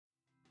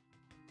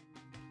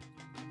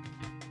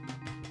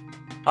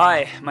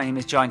Hi, my name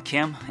is John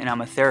Kim, and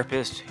I'm a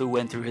therapist who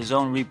went through his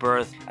own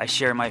rebirth. I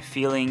share my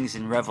feelings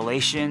and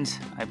revelations.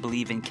 I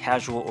believe in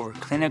casual over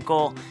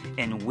clinical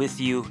and with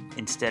you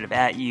instead of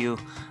at you.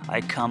 I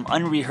come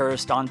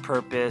unrehearsed on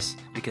purpose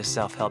because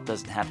self help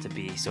doesn't have to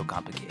be so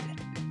complicated.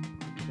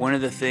 One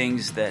of the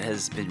things that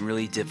has been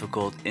really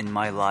difficult in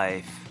my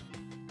life,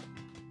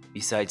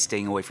 besides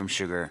staying away from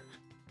sugar,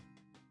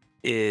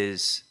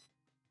 is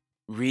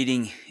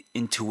reading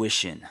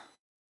intuition,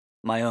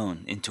 my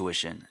own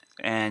intuition.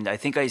 And I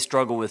think I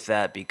struggle with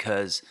that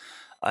because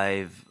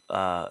I've,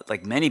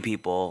 like many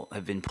people,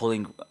 have been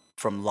pulling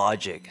from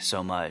logic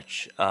so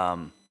much.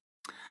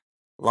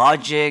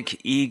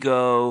 Logic,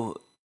 ego,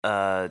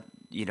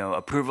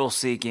 approval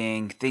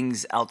seeking,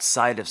 things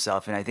outside of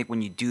self. And I think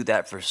when you do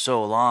that for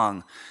so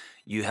long,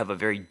 you have a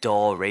very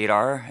dull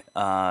radar.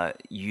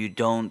 You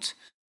don't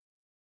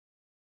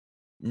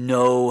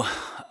know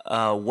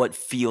what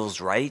feels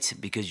right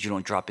because you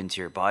don't drop into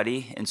your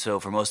body. And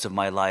so for most of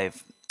my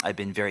life, I've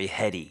been very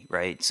heady,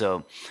 right?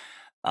 So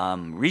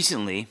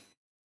recently,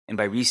 and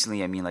by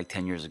recently I mean like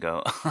 10 years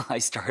ago, I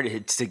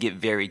started to get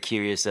very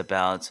curious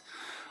about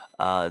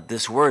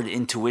this word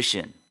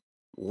intuition.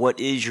 What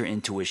is your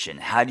intuition?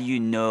 How do you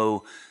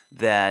know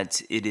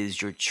that it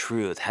is your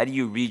truth? How do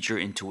you read your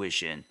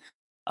intuition?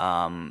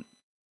 How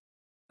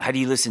do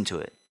you listen to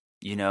it?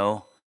 You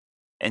know?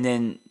 And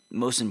then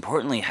most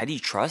importantly, how do you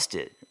trust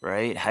it,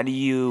 right? How do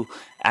you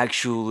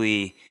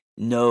actually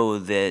know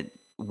that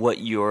what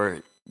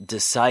you're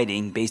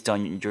deciding based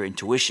on your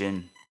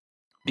intuition?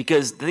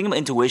 Because the thing about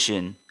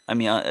intuition, I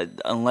mean,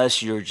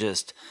 unless you've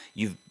just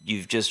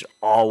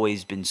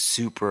always been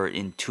super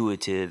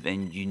intuitive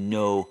and you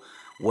know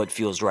what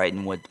feels right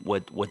and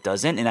what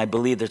doesn't. And I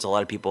believe there's a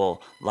lot of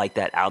people like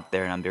that out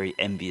there, and I'm very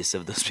envious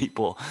of those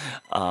people.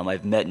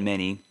 I've met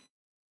many.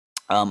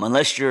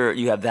 Unless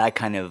you have that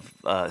kind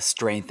of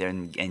strength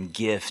and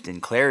gift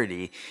and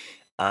clarity,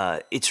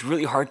 it's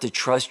really hard to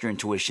trust your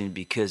intuition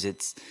because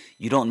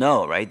you don't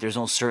know, right? There's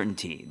no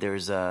certainty.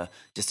 There's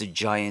just a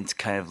giant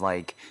kind of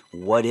like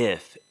what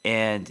if,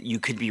 and you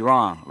could be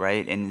wrong,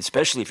 right? And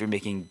especially if you're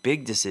making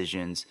big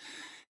decisions,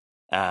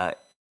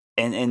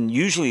 and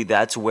usually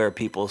that's where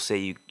people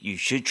say you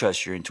should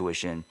trust your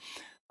intuition.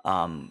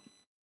 You're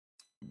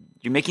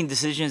making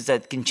decisions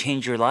that can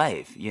change your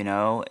life,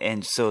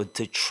 and so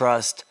to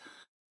trust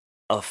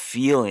a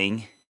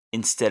feeling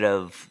instead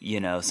of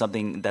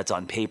something that's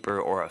on paper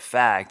or a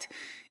fact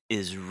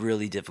is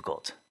really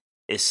difficult,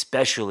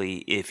 especially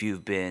if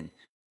you've been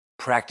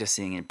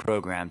practicing and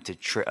programmed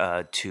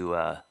I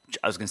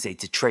was going to say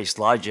to trace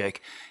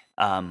logic.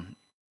 I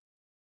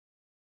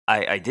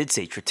did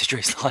say to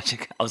trace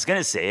logic. I was going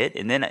to say it,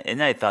 and then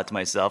I thought to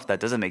myself that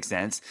doesn't make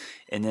sense,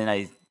 and then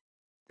I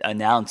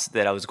announced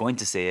that I was going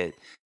to say it,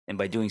 and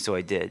by doing so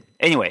I did.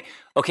 Anyway,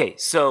 okay,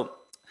 so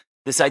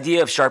this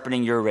idea of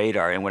sharpening your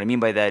radar, and what I mean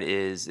by that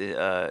is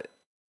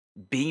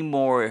being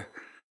more,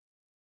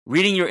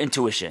 reading your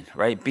intuition,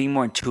 right? Being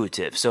more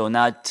intuitive. So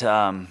not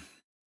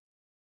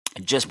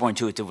just more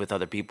intuitive with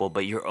other people,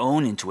 but your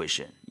own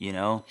intuition,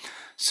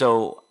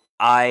 So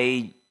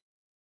I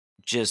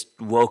just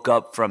woke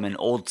up from an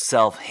old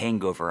self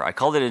hangover. I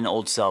called it an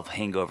old self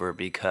hangover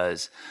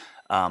because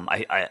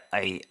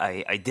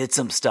I did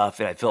some stuff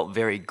and I felt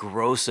very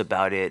gross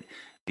about it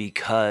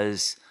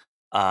because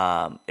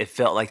it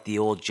felt like the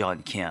old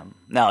John Kim.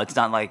 Now it's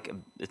not like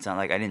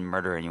I didn't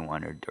murder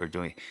anyone or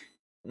doing,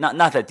 not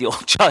that the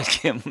old John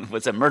Kim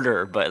was a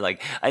murderer, but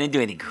like I didn't do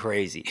anything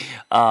crazy.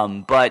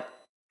 But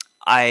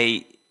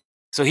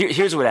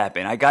here's what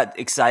happened. I got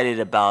excited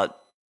about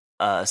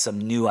some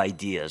new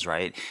ideas,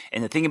 right?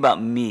 And the thing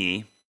about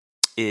me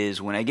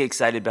is when I get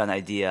excited about an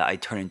idea, I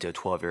turn into a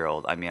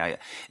 12-year-old. I mean,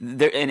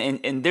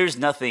 there's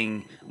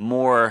nothing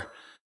more.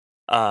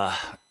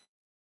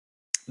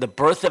 The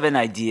birth of an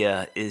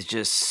idea is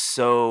just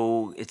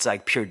so, it's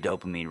like pure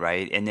dopamine,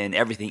 right? And then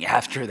everything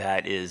after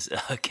that is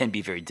can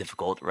be very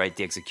difficult, right?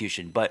 The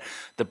execution. But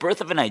the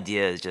birth of an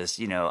idea is just,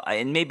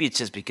 and maybe it's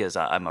just because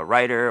I'm a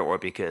writer or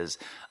because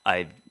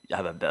I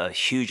have a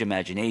huge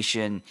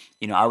imagination.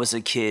 I was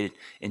a kid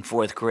in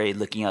fourth grade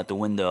looking out the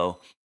window,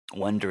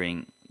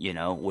 wondering,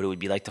 what it would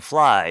be like to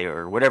fly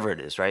or whatever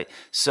it is, right?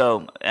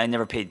 So I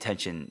never paid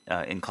attention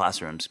in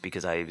classrooms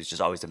because I was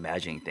just always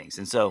imagining things.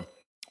 And so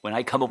when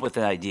I come up with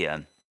an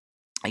idea,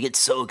 I get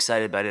so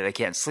excited about it, I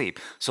can't sleep.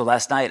 So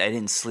last night I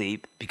didn't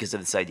sleep because of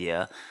this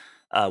idea,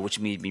 which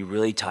made me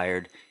really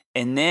tired.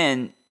 And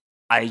then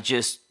I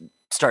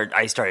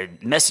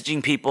started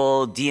messaging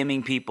people,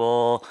 DMing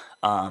people,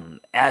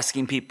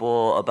 asking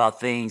people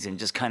about things, and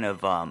just kind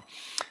of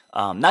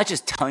not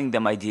just telling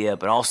them idea,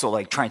 but also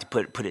like trying to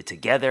put it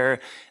together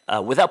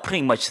without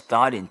putting much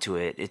thought into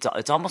it.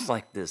 It's almost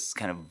like this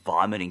kind of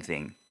vomiting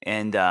thing.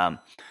 And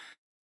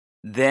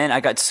then I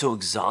got so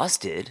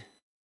exhausted,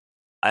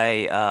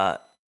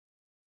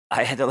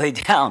 I had to lay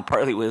down.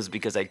 Partly was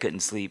because I couldn't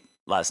sleep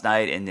last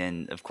night, and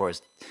then of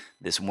course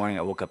this morning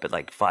I woke up at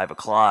like 5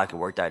 o'clock. I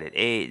worked out at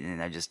 8, and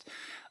then I just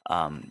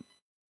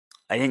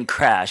I didn't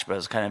crash, but I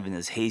was kind of in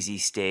this hazy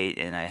state,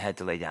 and I had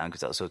to lay down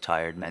because I was so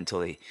tired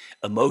mentally,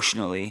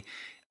 emotionally.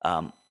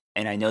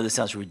 And I know this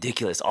sounds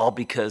ridiculous, all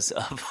because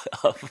of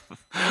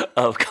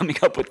coming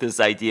up with this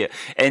idea.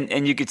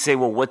 And you could say,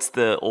 well, what's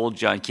the old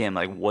John Kim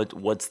like?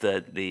 What's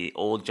the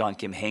old John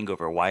Kim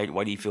hangover? Why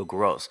do you feel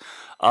gross?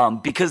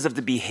 Because of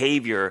the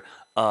behavior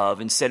of,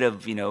 instead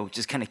of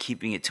just kind of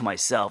keeping it to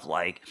myself,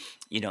 like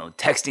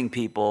texting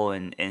people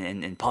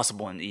and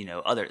possible and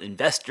other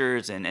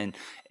investors and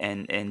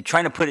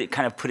trying to put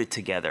it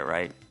together,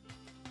 right?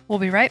 We'll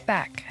be right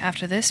back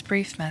after this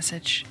brief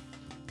message.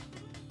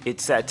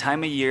 It's that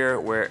time of year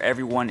where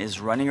everyone is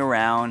running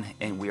around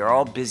and we are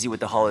all busy with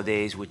the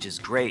holidays, which is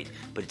great,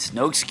 but it's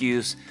no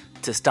excuse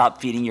to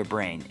stop feeding your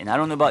brain. And I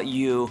don't know about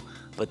you,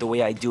 but the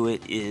way I do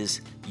it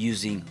is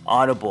using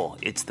Audible.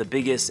 It's the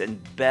biggest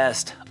and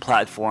best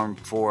platform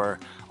for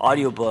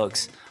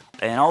audiobooks.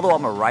 And although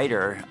I'm a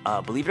writer,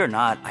 believe it or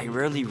not, I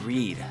rarely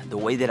read. The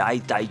way that I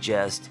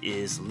digest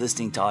is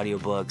listening to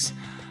audiobooks.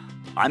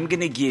 I'm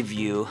going to give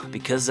you,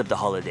 because of the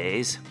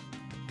holidays,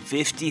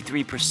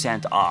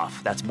 53%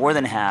 off. That's more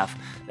than half.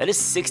 That is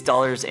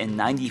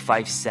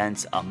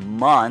 $6.95 a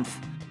month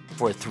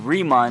for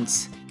 3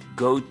 months.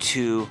 Go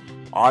to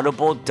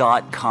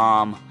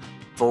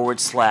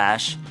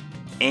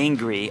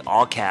audible.com/angry,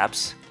 all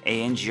caps,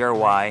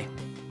 ANGRY,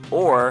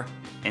 or,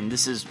 and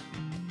this is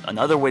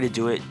another way to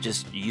do it,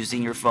 just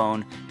using your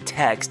phone,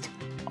 text,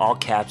 all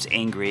caps,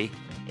 angry,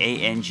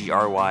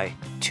 ANGRY,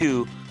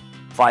 to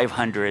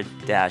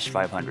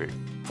 500-500.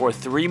 For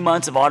 3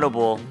 months of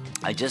Audible,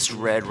 I just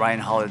read Ryan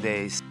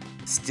Holiday's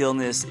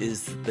Stillness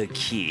is the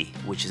Key,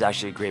 which is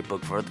actually a great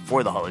book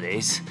for the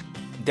holidays.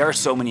 There are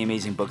so many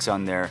amazing books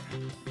on there.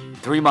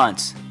 3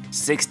 months,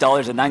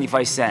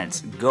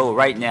 $6.95. Go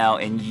right now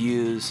and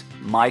use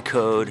my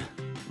code,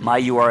 my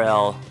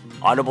URL,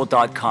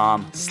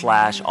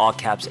 audible.com/all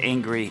caps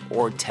angry,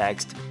 or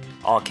text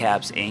all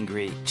caps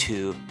angry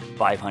to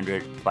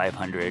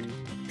 500-500.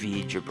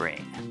 Feed your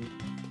brain.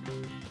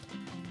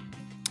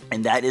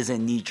 And that is a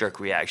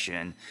knee-jerk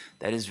reaction.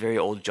 That is very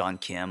old John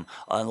Kim.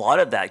 A lot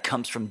of that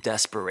comes from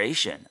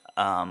desperation.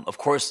 Of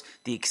course,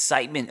 the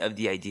excitement of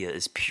the idea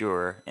is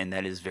pure, and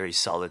that is very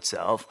solid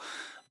self.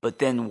 But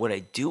then what I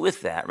do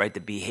with that, right,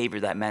 the behavior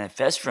that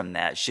manifests from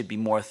that should be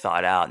more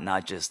thought out,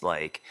 not just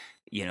like,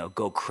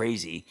 go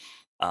crazy,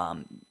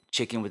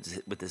 chicken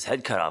with his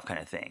head cut off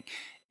kind of thing.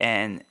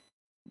 And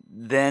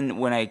then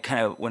when I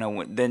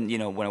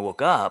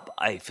woke up,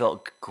 I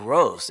felt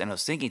gross, and I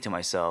was thinking to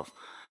myself,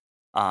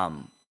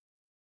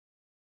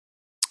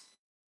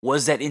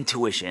 was that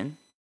intuition,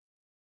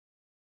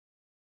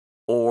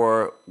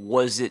 or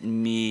was it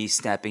me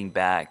snapping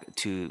back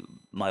to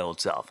my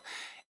old self?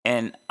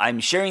 And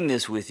I'm sharing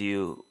this with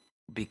you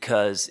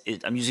because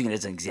I'm using it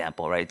as an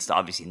example, right? It's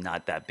obviously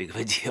not that big of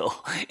a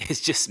deal.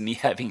 It's just me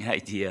having an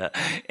idea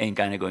and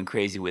kind of going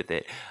crazy with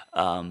it.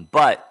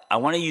 But I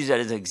want to use that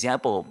as an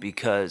example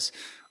because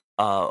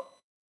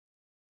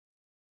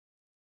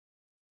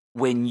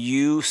when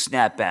you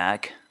snap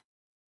back,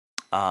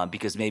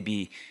 because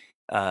maybe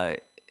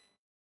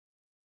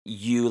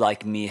you,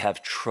 like me,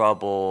 have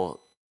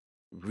trouble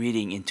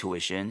reading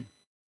intuition,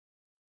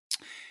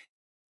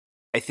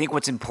 I think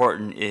what's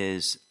important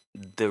is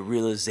the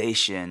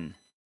realization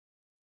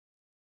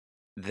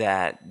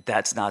that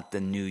that's not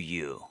the new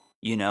you.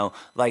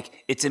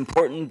 Like, it's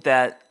important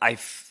that I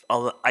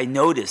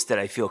notice that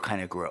I feel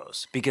kind of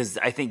gross, because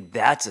I think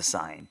that's a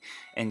sign.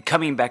 And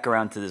coming back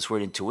around to this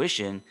word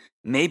intuition,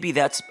 maybe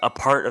that's a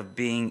part of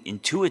being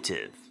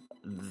intuitive.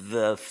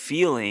 The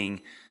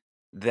feeling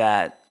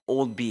that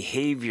old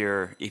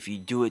behavior, if you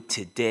do it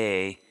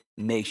today,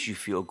 makes you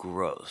feel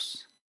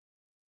gross.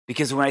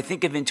 Because when I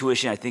think of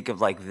intuition, I think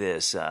of like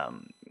this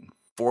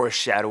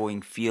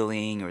foreshadowing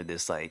feeling, or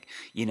this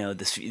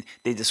this.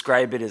 They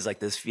describe it as like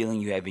this feeling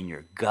you have in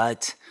your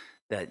gut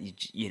that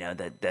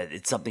that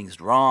it's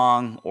something's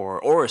wrong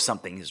or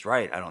something is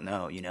right. I don't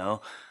know.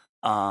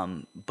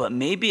 But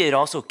maybe it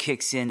also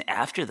kicks in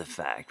after the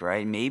fact,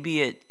 right?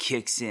 Maybe it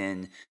kicks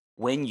in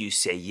when you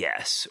say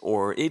yes,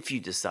 or if you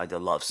decide to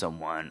love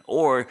someone,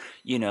 or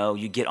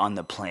you get on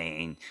the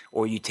plane,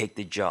 or you take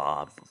the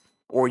job,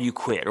 or you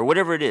quit, or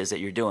whatever it is that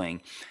you're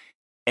doing,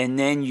 and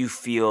then you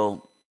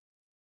feel,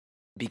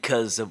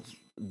 because of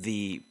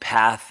the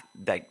path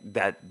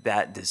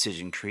that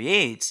decision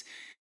creates,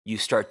 you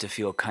start to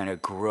feel kind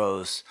of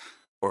gross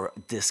or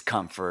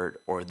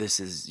discomfort, or this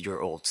is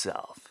your old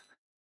self.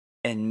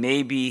 And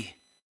maybe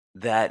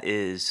that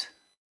is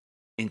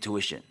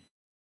intuition.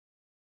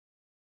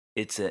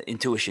 It's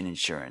intuition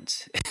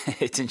insurance.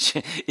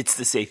 It's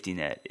the safety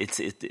net.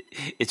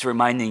 It's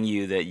reminding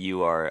you that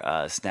you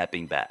are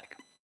snapping back.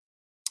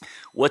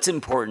 What's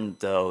important,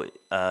 though,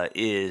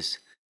 is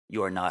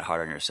you are not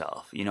hard on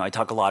yourself. I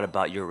talk a lot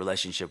about your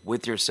relationship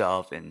with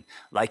yourself, and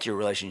like your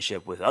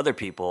relationship with other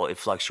people, it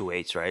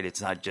fluctuates, right?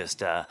 It's not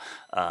just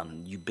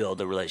you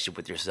build a relationship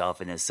with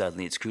yourself and then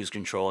suddenly it's cruise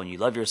control and you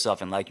love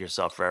yourself and like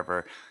yourself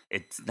forever.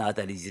 It's not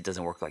that easy. It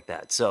doesn't work like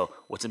that. So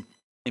what's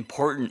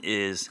important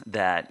is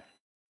that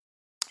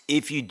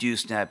if you do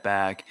snap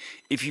back,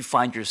 if you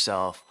find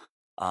yourself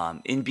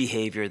in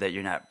behavior that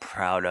you're not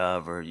proud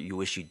of or you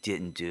wish you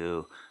didn't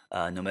do,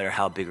 no matter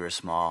how big or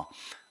small,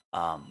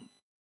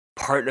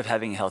 part of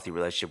having a healthy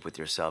relationship with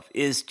yourself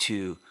is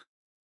to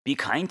be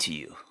kind to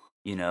you.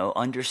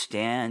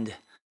 Understand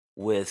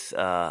with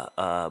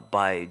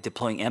by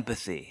deploying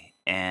empathy,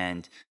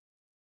 and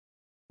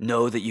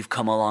know that you've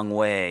come a long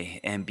way.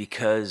 And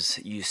because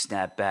you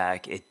snap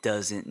back, it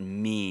doesn't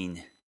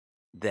mean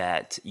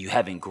that you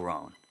haven't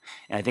grown.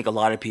 And I think a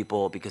lot of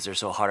people, because they're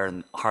so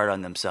hard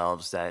on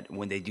themselves, that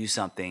when they do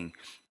something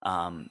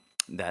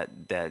that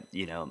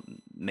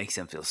makes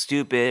them feel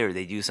stupid, or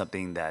they do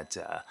something that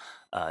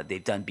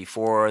they've done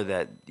before,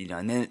 that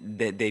and then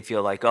they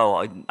feel like,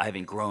 oh, I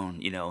haven't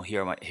grown.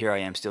 Here I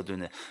am still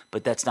doing it,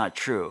 but that's not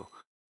true.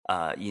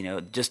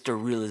 Just a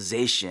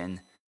realization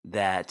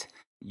that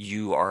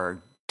you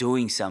are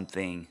doing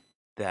something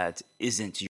that isn't